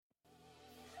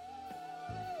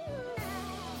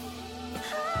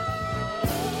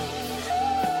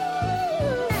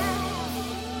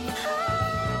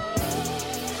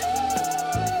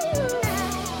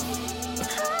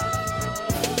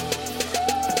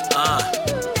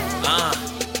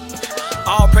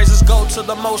All praises go to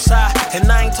the Most High.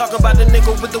 And I ain't talking about the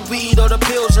nigga with the weed or the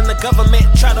pills. And the government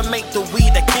try to make the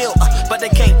weed that kill, but they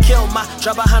can't kill my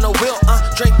drive behind the wheel.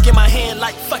 Drink in my hand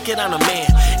like fuck it, I'm a man.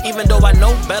 Even though I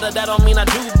know better, that don't mean I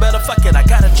do better. Fuck it, I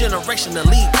got a generation to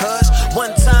lead, cuz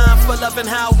one time for loving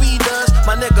how we does.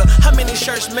 My nigga, how many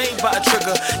shirts made by a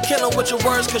trigger? Killing with your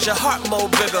words cause your heart more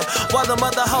bigger. While the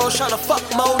mother hoes try to fuck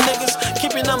more niggas.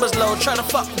 Keep your numbers low, try to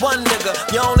fuck one nigga.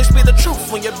 You only speak the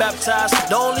truth when you're baptized.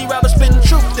 The only rapper spitting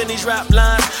truth in these rap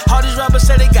lines. All these rappers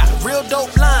say they got real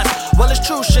dope lines. Well, it's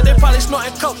true shit, they probably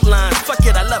snorting coke lines. Fuck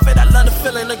it, I love it, I love the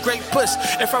feeling of great puss.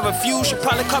 If I refuse, you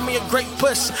probably call me a great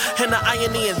puss. And the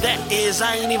irony of that is,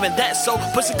 I ain't even that, so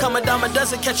pussy coming down my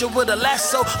doesn't catch it with a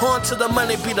lasso. On to the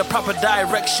money, be the proper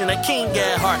direction. A king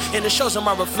at heart, and it shows in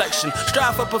my reflection.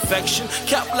 Strive for perfection,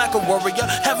 kept like a warrior.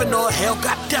 Heaven or hell,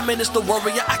 god damn it, it's the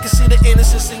warrior. I can see the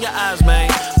innocence in your eyes,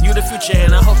 man. You the future,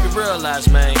 and I hope you realize,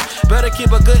 man. Better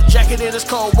keep a good jacket in this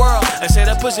cold world. And say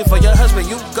that pussy for your husband,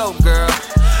 you go, girl.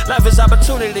 Life is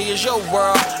opportunity, is your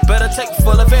world. Better take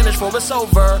full advantage for it's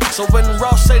over. So when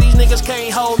Ross say these niggas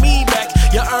can't hold me back,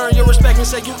 you earn your respect and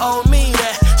say you owe me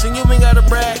that. So you ain't gotta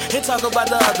brag and talk about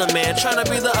the other man, trying to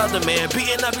be the other man,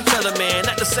 beating up each other, man.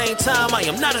 At the same time, I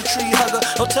am not a tree hugger.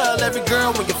 Don't tell every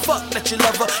girl when you fuck that you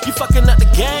love her. You fucking up the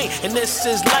game, and this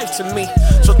is life to me.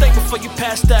 So think before you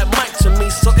pass that mic to me.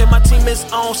 So if my team is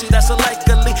on, see that's a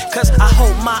likely. Cause I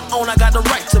hold my own, I got the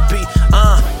right to be.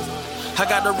 I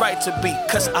got the right to be,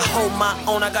 cause I hold my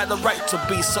own, I got the right to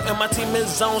be. So if my team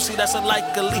is on, see that's a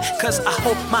likely. Cause I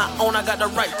hold my own, I got the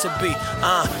right to be.